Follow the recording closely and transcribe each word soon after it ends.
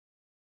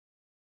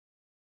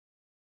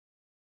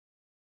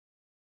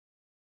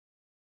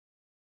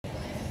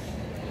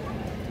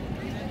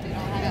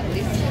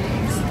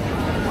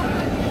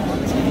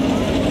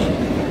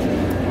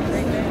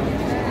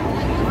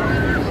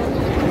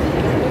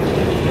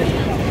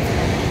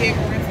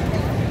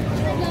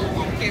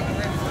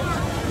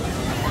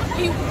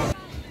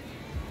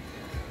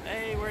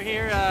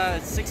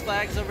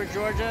Fairfax over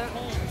Georgia.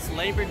 It's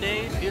Labor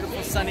Day,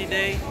 beautiful sunny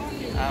day.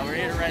 We're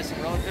here to ride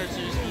some roller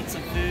coasters, eat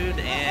some food,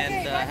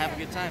 and have a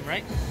good time,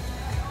 right?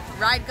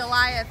 Ride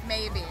Goliath,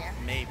 maybe.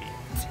 Maybe.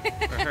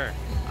 For her.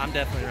 I'm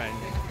definitely riding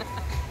it.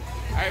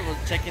 Alright, we'll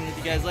check in with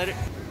you guys later.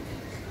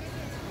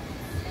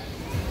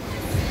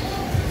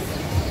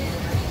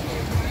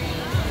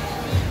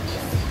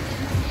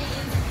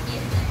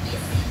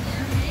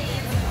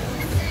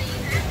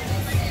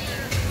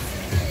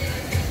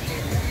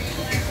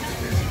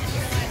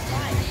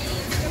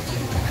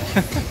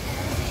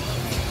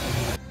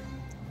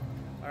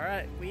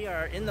 Alright, we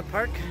are in the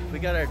park. We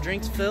got our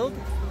drinks filled,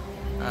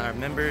 our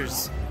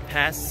members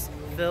pass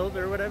filled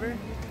or whatever.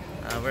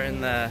 We're in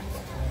the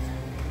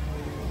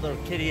little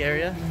kiddie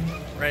area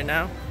right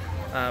now.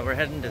 We're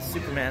heading to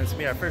Superman. This will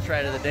be our first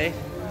ride of the day.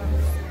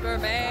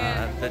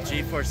 Superman! The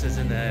G-forces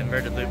in the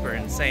inverted loop are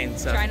insane.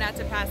 So try not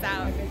to pass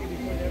out.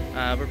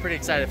 We're pretty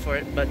excited for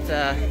it, but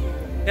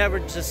yeah, we're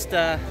just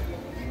heading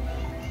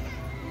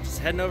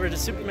over to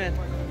Superman.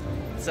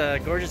 It's a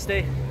gorgeous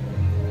day.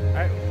 All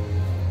right.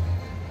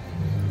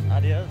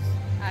 Adios.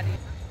 Adios.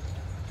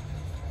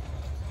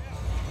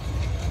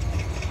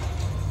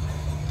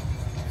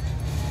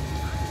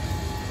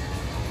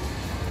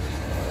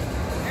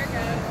 There it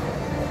goes.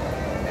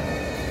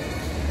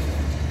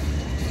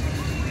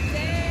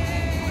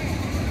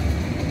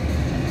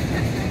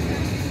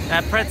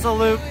 That pretzel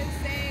loop. So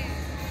insane.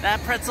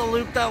 That pretzel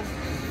loop, though. I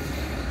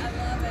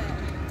love it.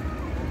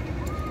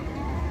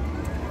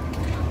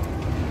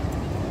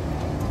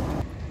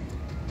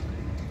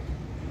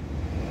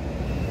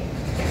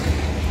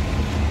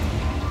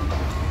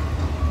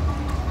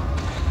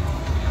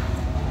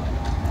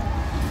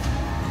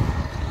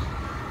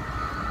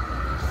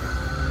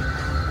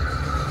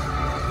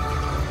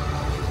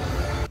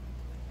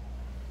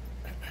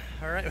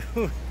 All right,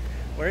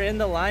 we're in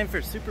the line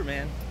for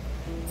Superman.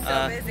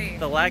 So busy.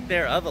 The lack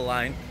there of a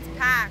line. It's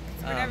packed.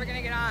 We're never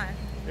gonna get on.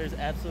 There's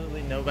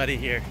absolutely nobody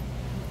here.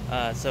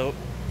 So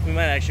we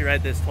might actually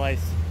ride this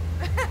twice.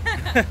 We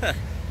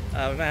might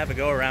have a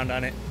go around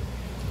on it.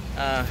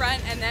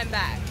 Front and then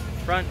back.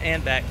 Front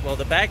and back. Well,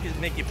 the back is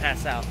make you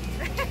pass out.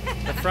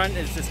 The front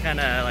is just kind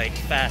of like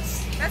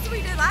fast. That's what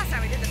we did last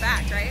time. We did the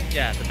back, right?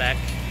 Yeah, the back.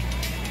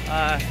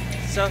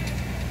 So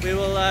we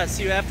will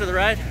see you after the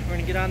ride. We're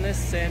gonna get on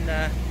this and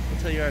we'll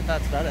tell you our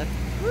thoughts about it.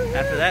 Woo-hoo.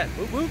 After that,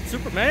 whoop whoop,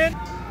 Superman!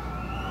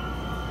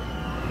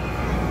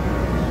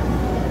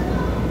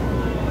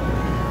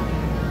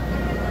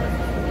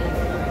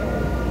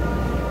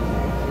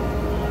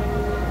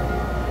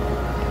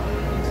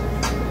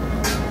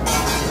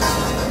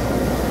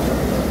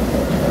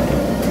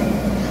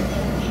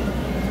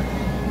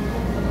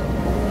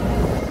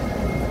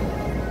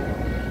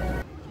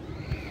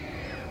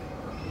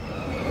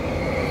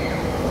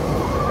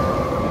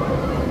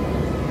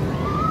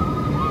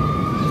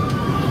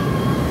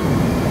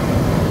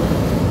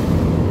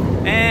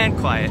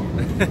 Quiet.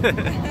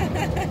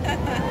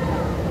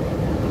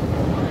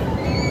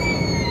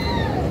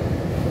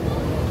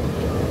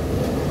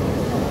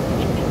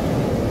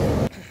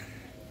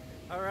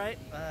 All right,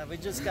 we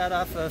just got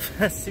off of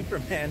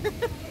Superman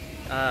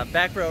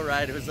back row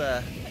ride. It was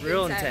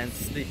real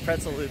intense. The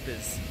pretzel loop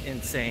is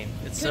insane.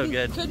 It's so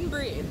good. Couldn't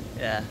breathe.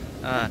 Yeah.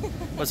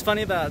 What's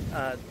funny about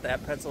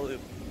that pretzel loop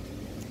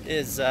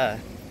is the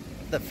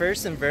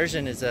first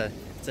inversion is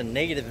it's a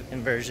negative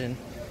inversion.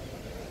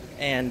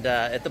 And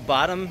at the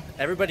bottom,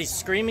 everybody's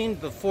screaming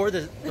before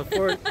at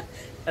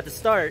the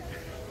start.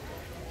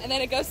 And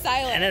then it goes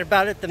silent. And then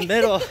about at the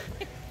middle,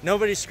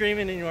 nobody's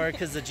screaming anymore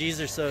because the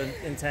G's are so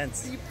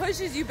intense. It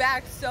pushes you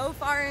back so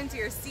far into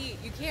your seat,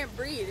 you can't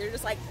breathe. You're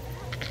just like...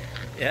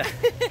 Yeah.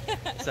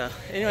 So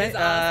anyway,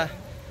 awesome.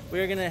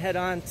 we're gonna head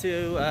on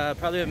to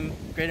probably a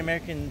Great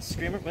American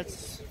Screamer.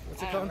 What's it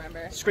called? I don't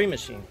remember. Scream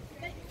Machine.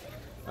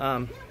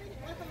 And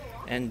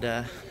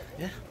yeah,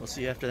 we'll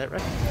see you after that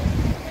ride.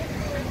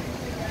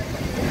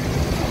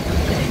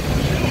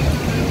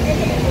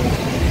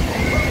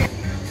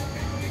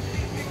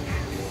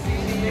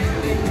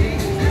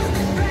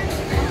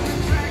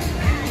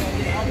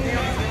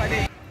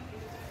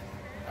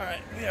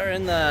 Alright, we are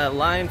in the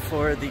line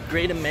for the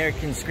Great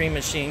American Scream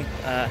Machine.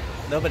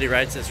 Nobody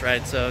rides this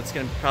ride, so it's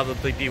going to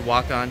probably be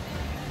walk-on.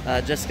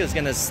 Jessica's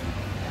going to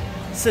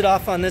sit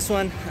off on this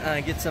one,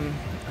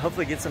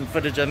 hopefully get some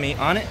footage of me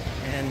on it,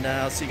 and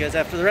I'll see you guys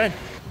after the ride.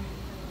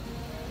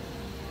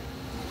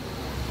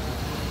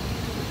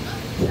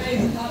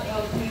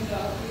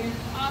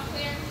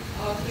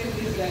 All clear.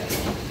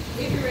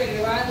 If you're ready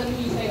to ride, let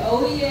me say,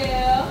 oh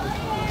yeah.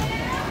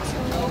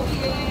 Oh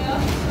yeah.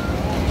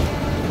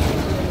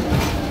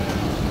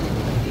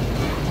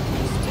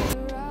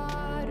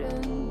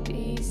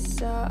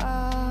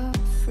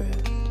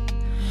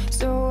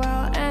 So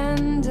I'll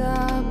end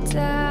up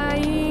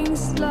dying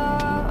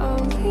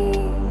slowly,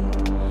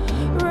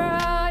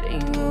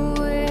 rotting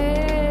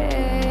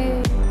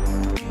away.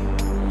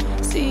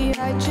 See,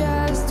 I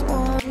just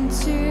want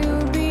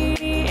to be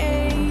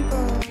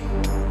able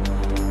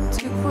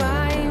to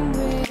climb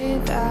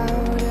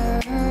without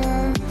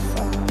a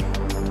fall,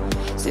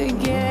 to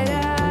get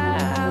out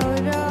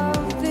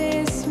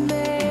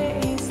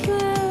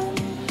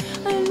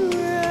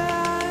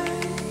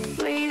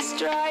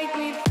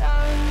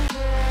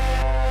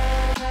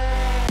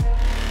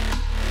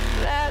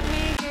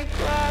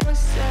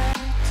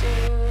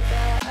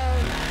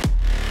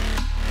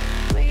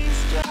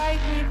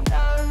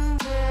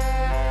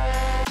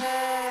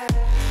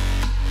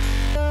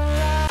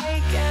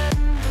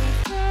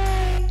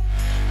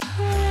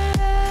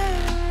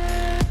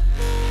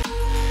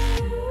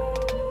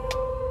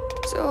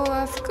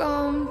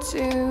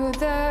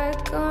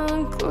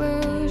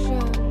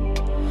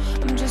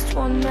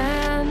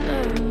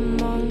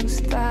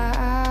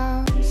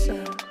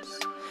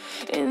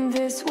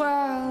this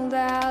world,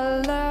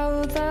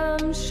 allow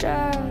them,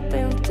 sure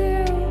they'll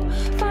do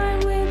fine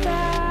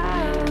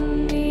without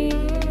me.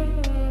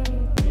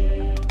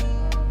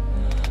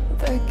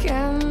 The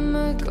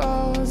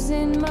chemicals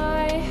in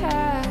my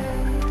head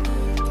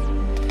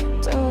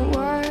don't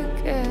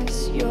work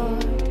as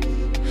yours,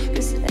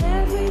 'cause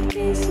every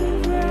piece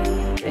of red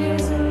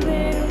is a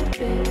little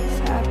bit of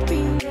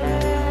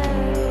happiness.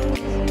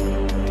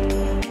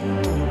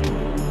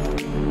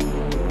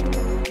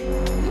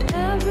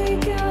 Every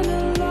kind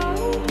of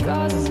love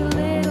causes a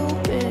little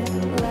bit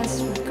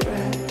less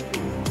regret.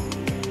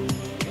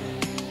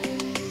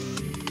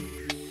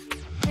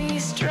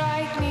 Please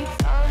strike me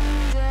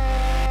thunder.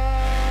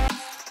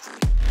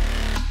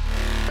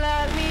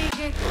 Let me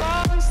get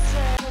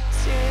closer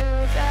to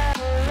the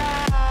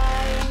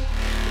light.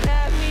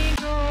 Let me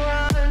go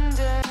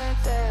under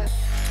the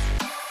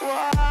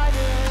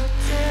water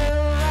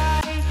till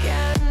I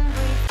can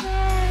breathe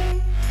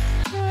right.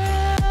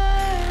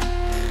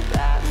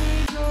 Let me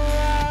go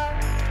up,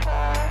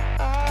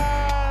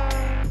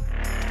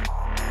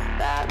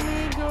 let me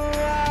go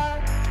up,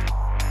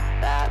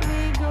 let me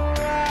go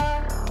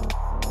up,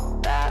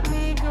 let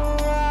me go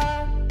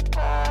up,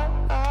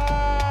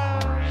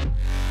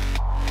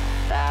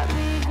 let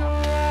me go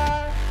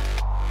up,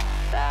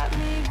 let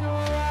me go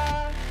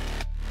up.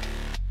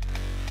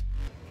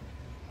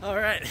 All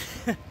right,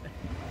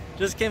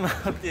 just came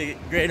off the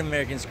Great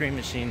American Scream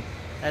Machine.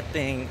 That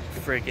thing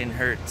freaking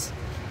hurts,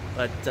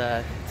 but it's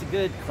a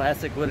good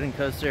classic wooden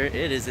coaster.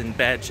 It is in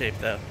bad shape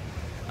though.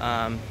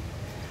 I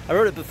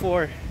rode it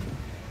before.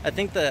 I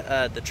think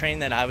the train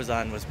that I was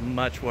on was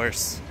much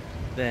worse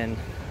than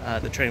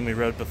the train we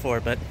rode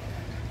before, but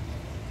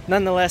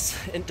nonetheless,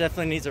 it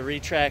definitely needs a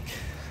retrack.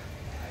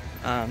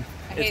 I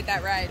hate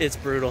that ride. It's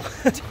brutal.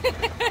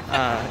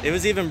 It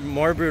was even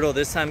more brutal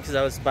this time because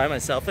I was by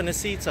myself in a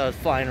seat, so I was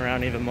flying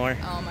around even more.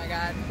 Oh my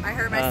god. I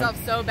hurt myself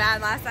so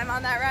bad last time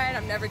on that ride.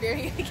 I'm never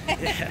doing it again.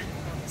 Yeah.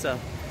 So,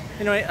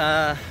 anyway,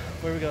 where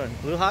are we going?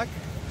 Blue Hawk?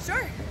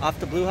 Sure. Off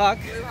to Blue Hawk.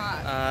 Blue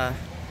Hawk.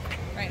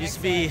 Right Used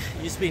to be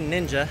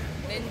Ninja.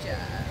 Ninja.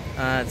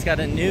 It's got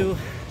a new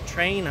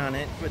train on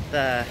it with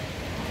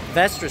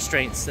vest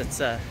restraints. It's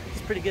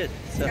pretty good.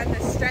 So, It's got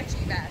the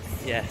stretchy vest.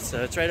 yeah,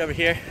 so it's right over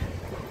here.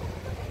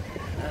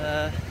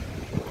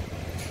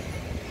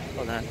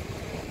 Hold on.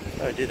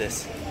 How do I do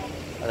this?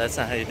 Oh, that's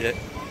not how you do it.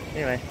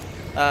 Anyway,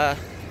 yeah,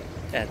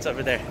 it's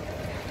over there.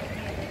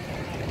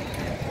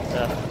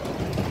 So,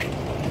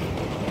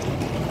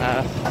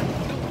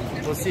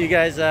 we'll see you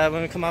guys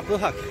when we come off Blue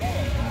Hawk.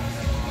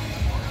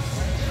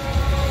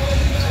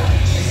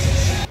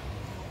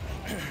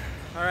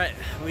 All right,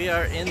 we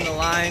are in the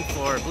line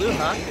for Blue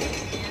Hawk.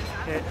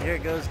 Here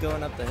it goes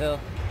going up the hill.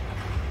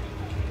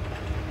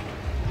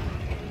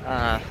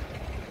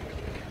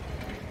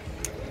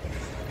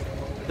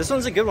 This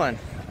one's a good one.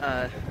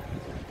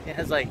 It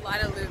has like A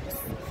lot of loops.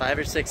 5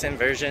 or 6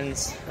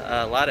 inversions,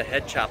 a lot of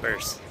head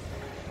choppers.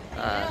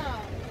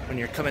 When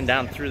you're coming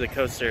down through the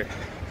coaster,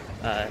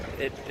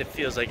 it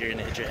feels like you're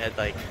gonna hit your head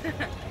like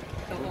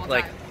The whole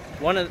like time.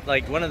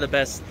 one of the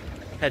best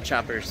head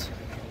choppers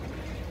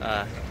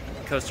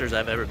coasters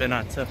I've ever been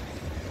on. So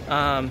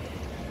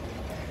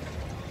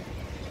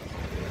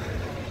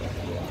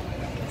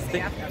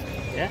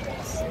yeah,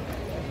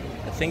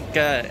 I think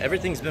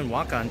everyth's been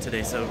walk on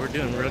today, so we're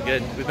doing real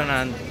good. We've been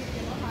on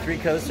 3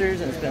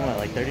 coasters and it's been what,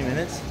 like 30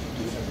 minutes,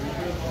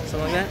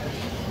 something like that,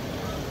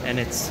 and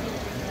it's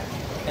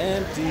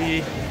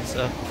empty.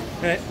 So all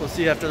right, we'll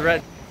see you after the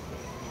ride.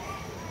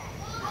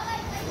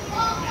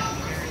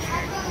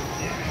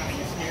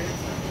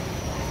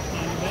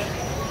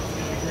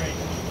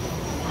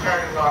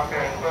 Curtains off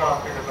there as well. I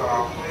think it's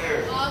all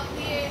clear. All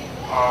clear.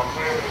 All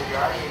clear.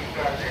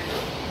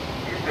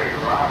 You take a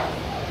ride.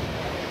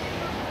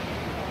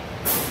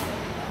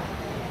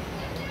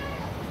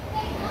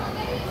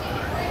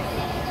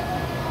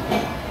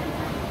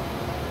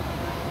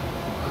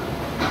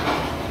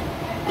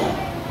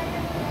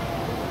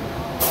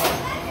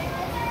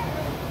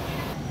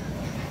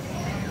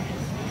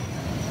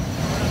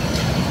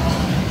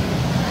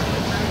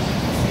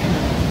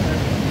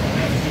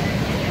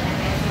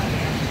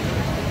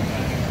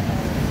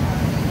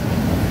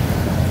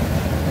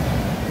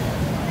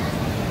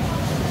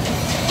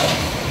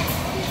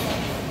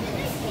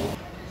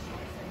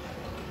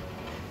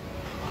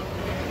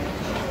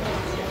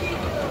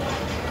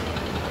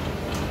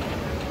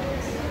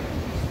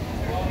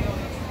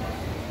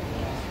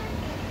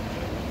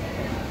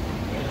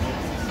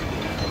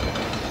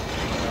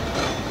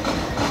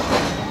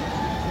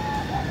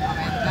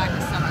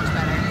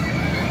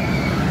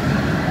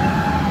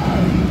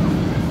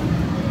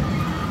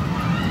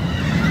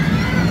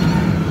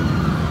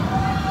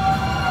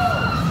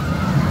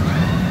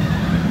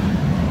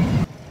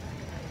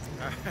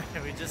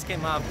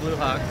 Came off Blue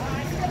Hawk.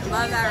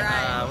 Love that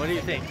ride. What do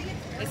you think?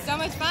 It's so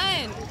much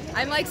fun.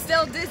 I'm like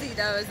still dizzy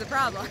though is the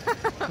problem.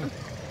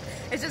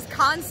 It's just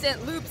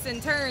constant loops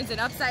and turns and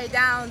upside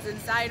downs and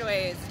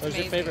sideways. It's What was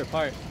your amazing. favorite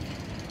part?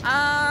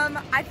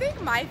 I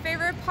think my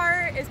favorite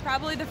part is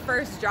probably the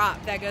first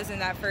drop that goes in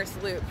that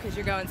first loop because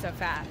you're going so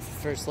fast.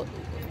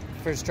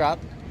 First drop?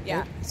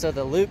 Yeah. So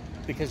the loop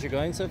because you're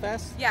going so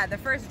fast? Yeah, the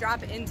first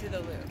drop into the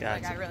loop.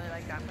 Gotcha. Like, I really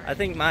like that part. I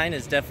think mine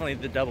is definitely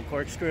the double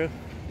corkscrew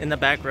in the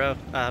back row.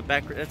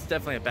 It's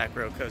definitely a back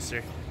row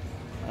coaster.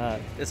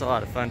 It's a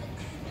lot of fun.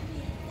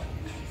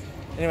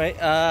 Anyway,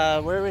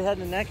 where are we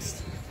heading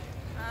next?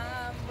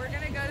 We're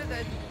gonna go to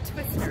the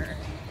Twister.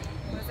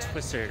 Was it?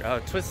 Twister. Oh,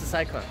 Twisted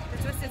Cyclone.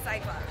 The Twisted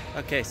Cyclone.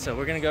 Okay, so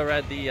we're gonna go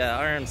ride the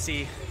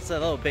RMC. It's a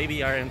little baby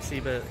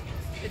RMC, but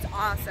It's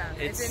awesome.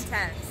 It's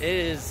intense. It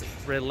is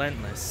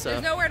relentless. So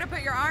There's nowhere to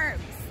put your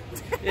arms.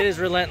 it is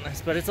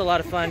relentless, but it's a lot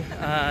of fun.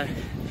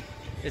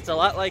 It's a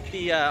lot like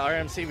the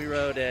RMC we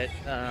rode at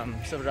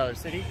Silver Dollar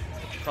City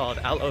called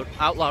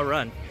Outlaw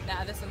Run.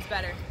 Nah, this one's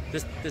better.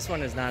 This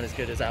one is not as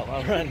good as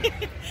Outlaw Run.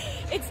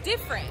 It's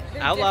different.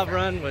 They're Outlaw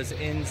different. Run was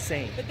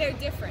insane. But they're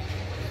different.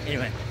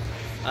 Anyway,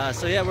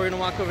 so yeah, we're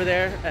gonna walk over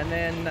there and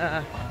then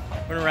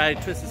we're gonna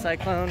ride Twisted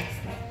Cyclone.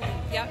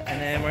 Yep. And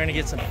then we're gonna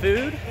get some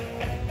food.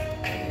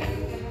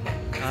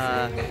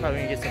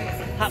 Probably gonna get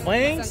some hot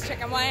wings. Some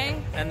chicken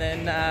wing. And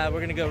then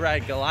we're gonna go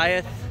ride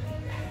Goliath,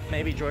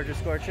 maybe Georgia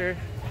Scorcher.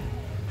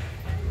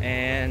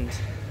 And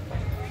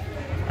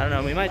I don't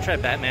know, we might try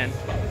Batman.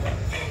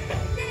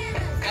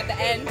 At the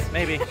end.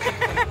 Maybe.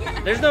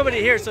 There's nobody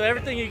here, so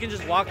everything you can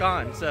just walk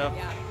on. So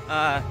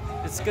Yeah.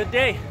 it's a good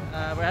day.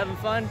 We're having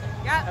fun,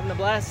 Yeah. having a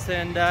blast,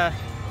 and I'm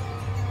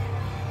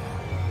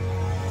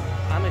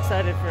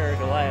excited for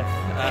Goliath.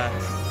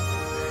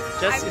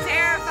 I'm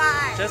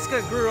terrified.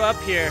 Jessica grew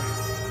up here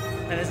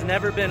and has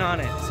never been on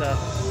it, so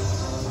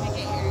I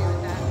can't hear you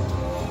with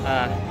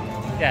that.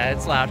 yeah,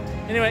 it's loud.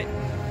 Anyway,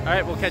 all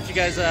right, we'll catch you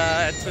guys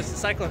at Twisted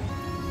Cyclone.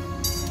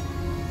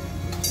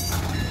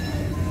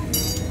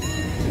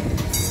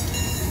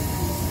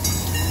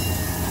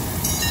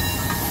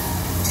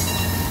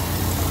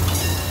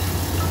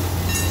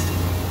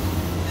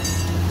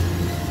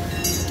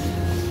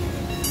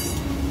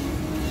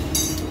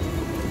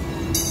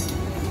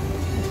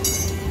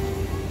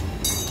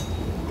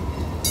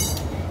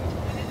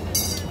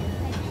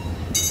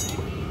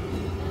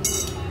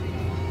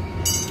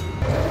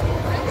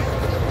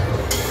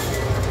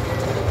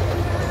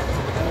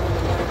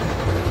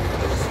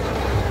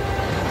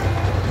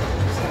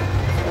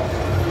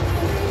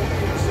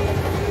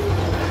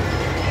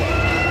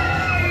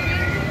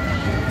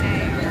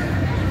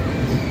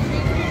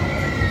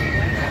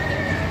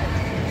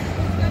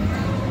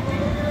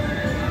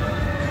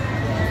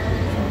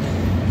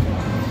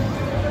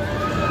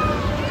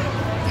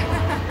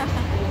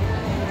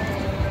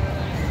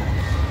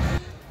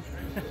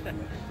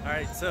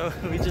 Alright, so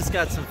we just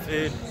got some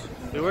food.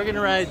 We were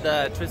gonna ride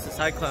the Twisted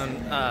Cyclone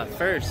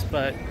first,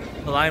 but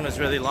the line was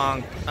really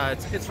long.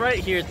 It's right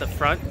here at the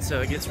front,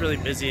 so it gets really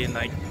busy in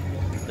like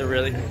the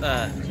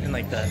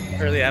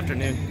early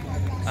afternoon.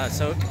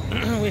 So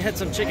we had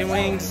some chicken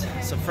wings,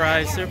 some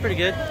fries. They were pretty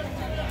good.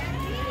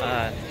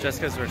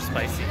 Jessica's were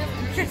spicy,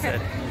 she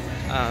said.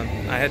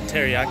 I had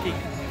teriyaki,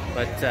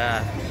 but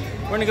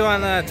we're gonna go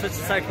on the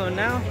Twisted Cyclone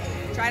now.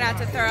 Try not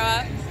to throw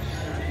up.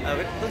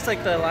 It looks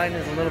like the line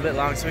is a little bit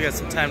long, so we got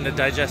some time to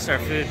digest our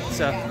food.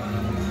 So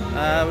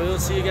we will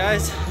see you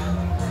guys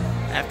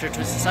after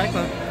Twisted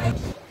Cyclone.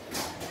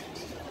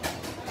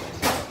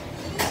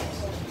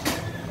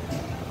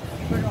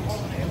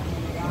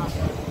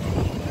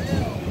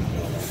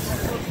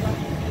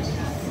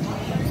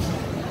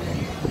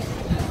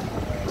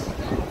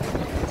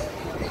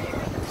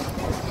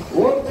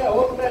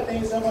 Welcome back.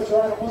 Thank you so much,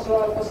 Ryan. Once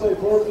the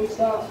forward, please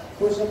stop.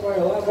 Push up by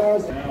your lap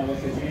bars. Now,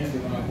 once again,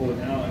 you're going to pull it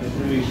down and just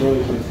really show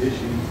the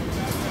position.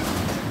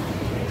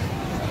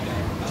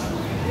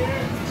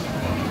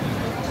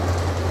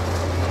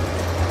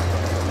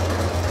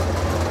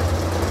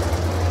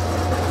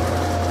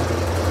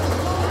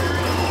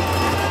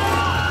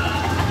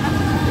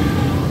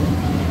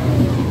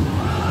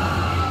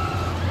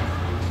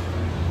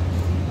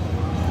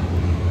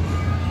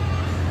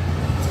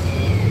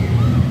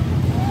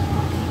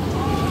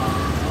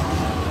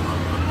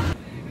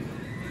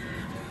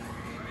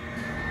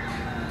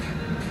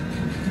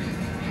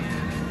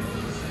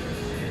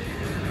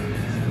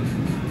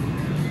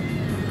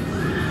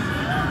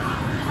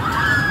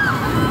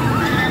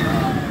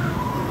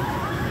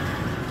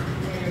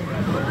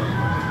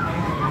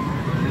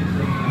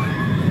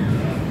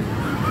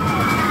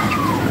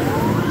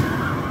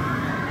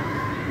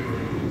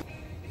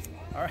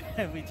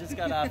 We just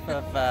got off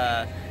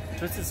of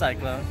Twisted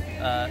Cyclone.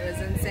 It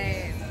was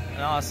insane.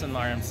 An awesome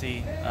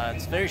RMC.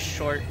 It's very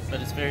short,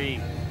 but it's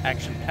very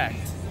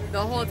action-packed. The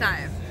whole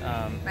time.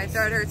 My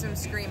throat hurts from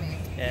screaming.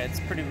 Yeah, it's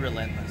pretty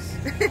relentless.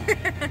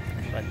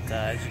 But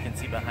as you can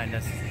see behind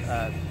us,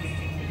 the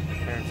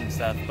curves and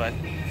stuff. But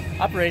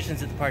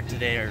operations at the park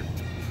today are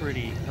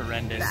pretty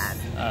horrendous. Bad.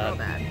 Real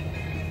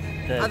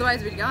bad.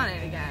 Otherwise, we'd go on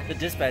it again. The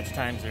dispatch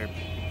times are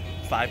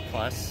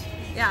 5+.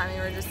 Yeah, I mean,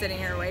 we're just sitting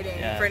here waiting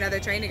for another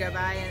train to go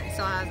by, and it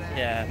still hasn't.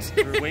 Yeah,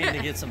 we're waiting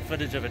to get some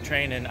footage of a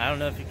train, and I don't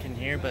know if you can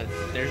hear, but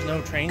there's no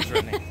trains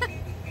running.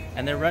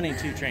 And they're running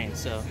 2 trains,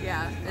 so...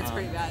 Yeah, it's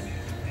pretty bad.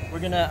 we're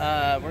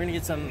gonna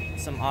get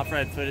some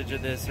off-ride footage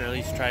of this, or at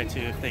least try to,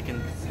 if they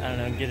can, I don't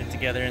know, get it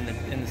together in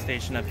the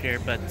station up here.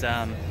 But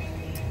and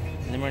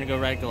then we're gonna go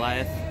ride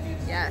Goliath.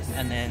 Yes.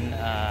 And then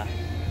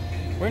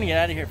we're gonna get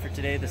out of here for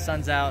today. The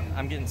sun's out.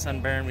 I'm getting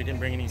sunburned. We didn't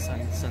bring any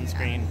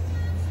sunscreen.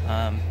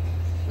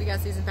 We got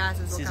season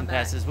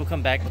passes. We'll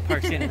come back. The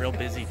park's getting real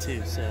busy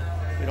too, so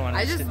we don't want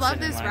to. I just love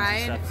this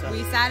ride. Stuff, so.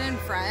 We sat in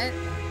front.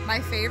 My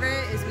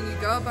favorite is when you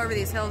go up over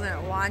these hills and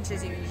it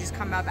launches you and you just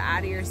come up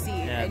out of your seat.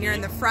 Yeah, and you're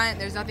in the front,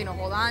 there's nothing to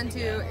hold on to.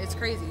 Yeah. It's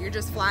crazy. You're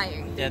just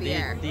flying through the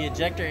air. The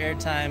ejector air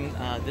time,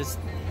 this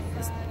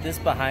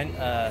behind,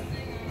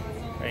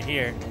 right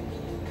here,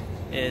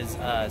 is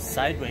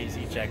sideways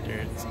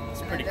ejector. It's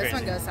pretty crazy. This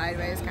one goes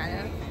sideways, kind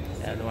of.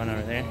 Yeah, the one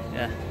over there,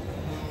 yeah.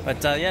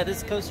 But yeah,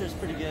 this coaster is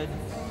pretty good.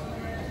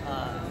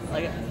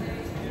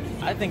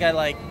 I think I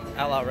like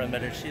Outlaw Run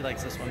better. She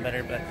likes this one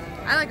better, but...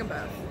 I like them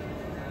both.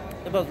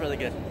 They're both really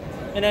good.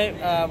 Anyway,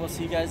 we'll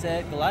see you guys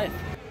at Goliath.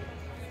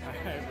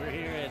 Alright, we're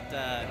here at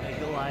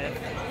Goliath.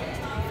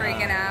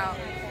 Freaking out.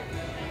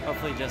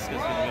 Hopefully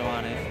Jessica's gonna go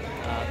on it.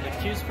 The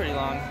queue's pretty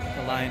long,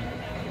 the line.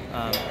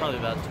 Probably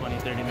about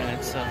 20-30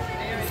 minutes, so I'm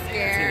it's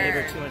scared. gonna give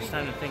her too much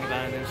time to think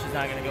about it, and then she's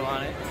not gonna go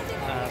on it.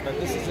 But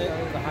this is it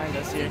behind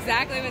us here.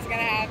 Exactly what's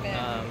gonna happen.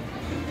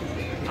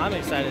 I'm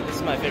excited. This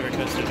is my favorite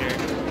coaster here.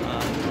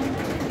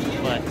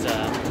 But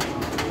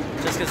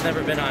Jessica's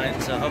never been on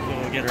it, so hopefully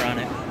we'll get her on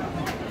it.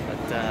 But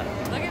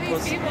look at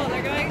these people,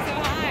 they're going so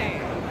high.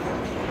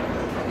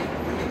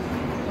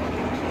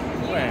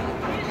 Where?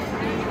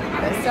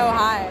 They're so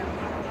high.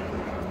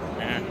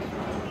 Yeah,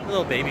 a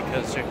little baby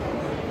coaster.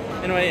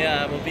 Anyway,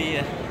 we'll be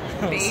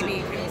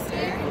Baby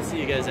coaster. We'll see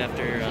you guys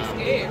after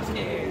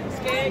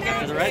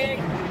after the ride.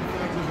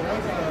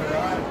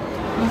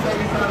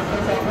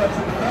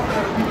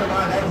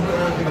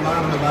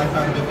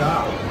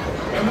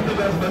 Everything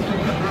else that you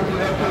can work in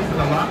that place in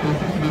the locker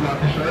seems to be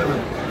like a trailer.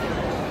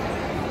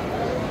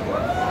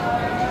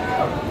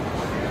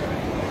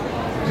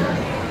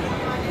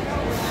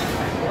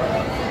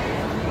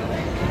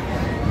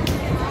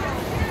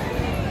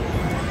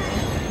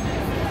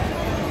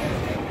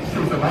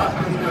 Seems a lot.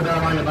 Please go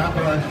down on your lap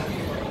line.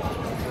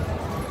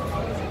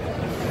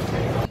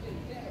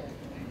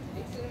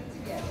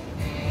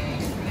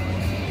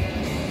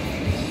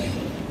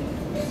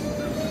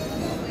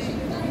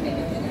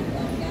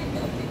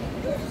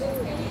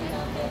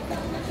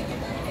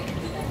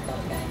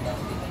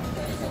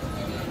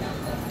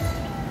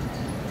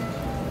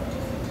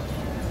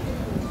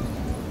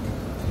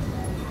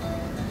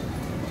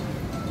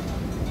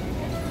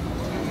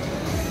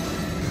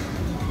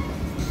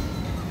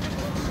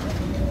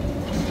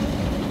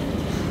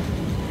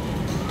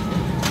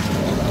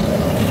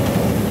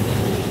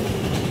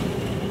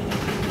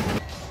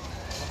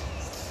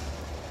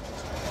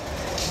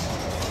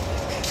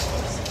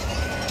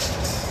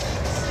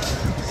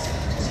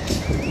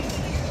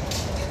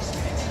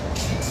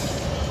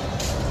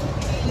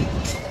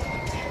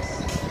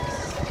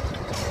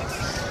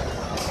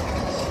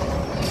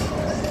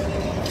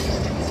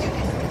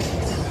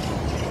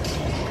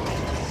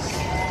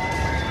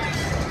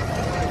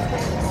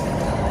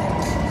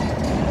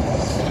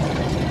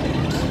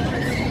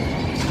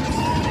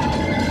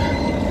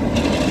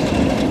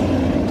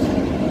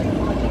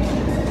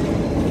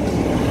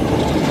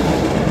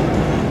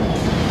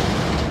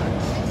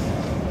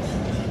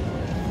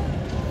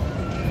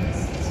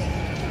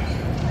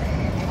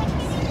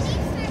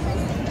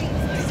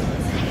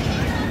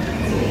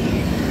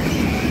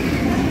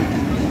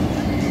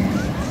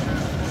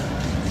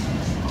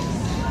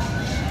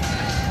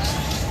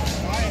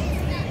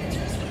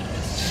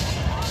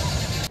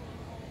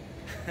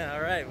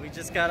 Alright, we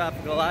just got off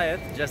Goliath.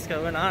 Jessica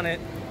went on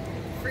it.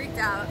 Freaked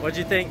out. What'd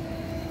you think?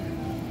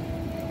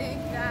 I think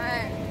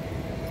that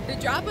the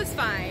drop was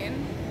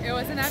fine. It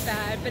wasn't that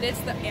bad, but it's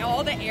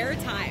all the air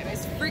time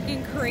is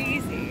freaking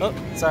crazy. Oh,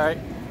 sorry.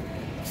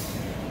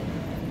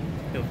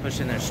 People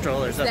pushing their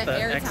strollers up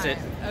the exit.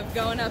 Of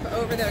going up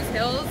over those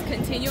hills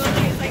continually.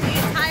 It's like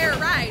the entire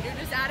ride. You're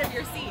just out of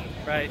your seat.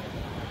 Right.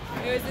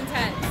 It was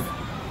intense.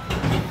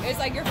 It was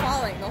like you're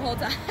falling the whole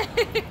time.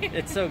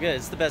 It's so good.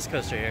 It's the best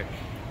coaster here.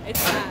 It's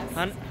fast.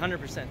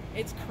 100%.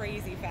 It's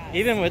crazy fast.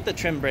 Even with the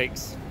trim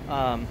brakes,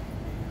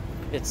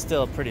 it's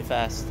still pretty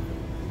fast.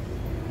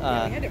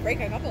 Yeah, we had to brake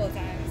a couple of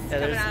times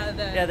coming out of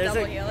the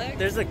double helix.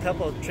 There's a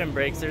couple of trim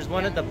brakes. There's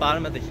one at the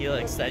bottom of the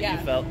helix that you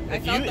felt.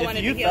 If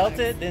you felt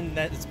it, then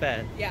that's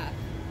bad. Yeah.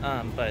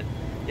 But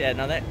yeah,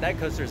 no, that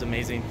coaster is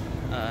amazing.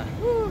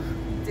 Whew,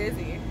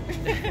 dizzy.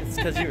 It's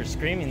because you were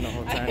screaming the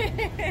whole time.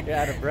 You're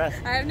out of breath.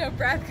 I have no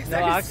breath because no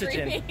I was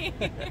oxygen. screaming.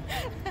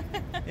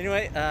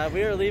 Anyway,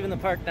 we are leaving the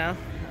park now.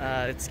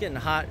 It's getting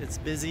hot. It's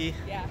busy.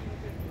 Yeah.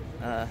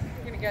 We're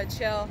gonna go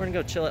chill. We're gonna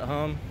go chill at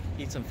home,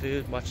 eat some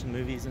food, watch some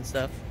movies and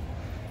stuff.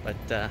 But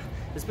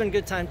it's been a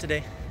good time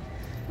today.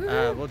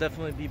 We'll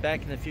definitely be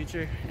back in the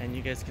future, and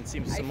you guys can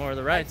see some more of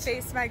the rides. I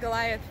faced my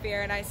Goliath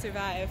fear and I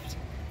survived.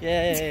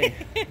 Yay!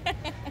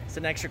 It's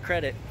an extra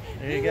credit.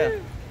 There you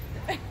go.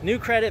 New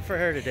credit for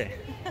her today.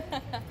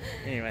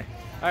 Anyway,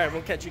 all right,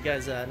 we'll catch you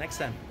guys next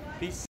time.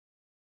 Peace.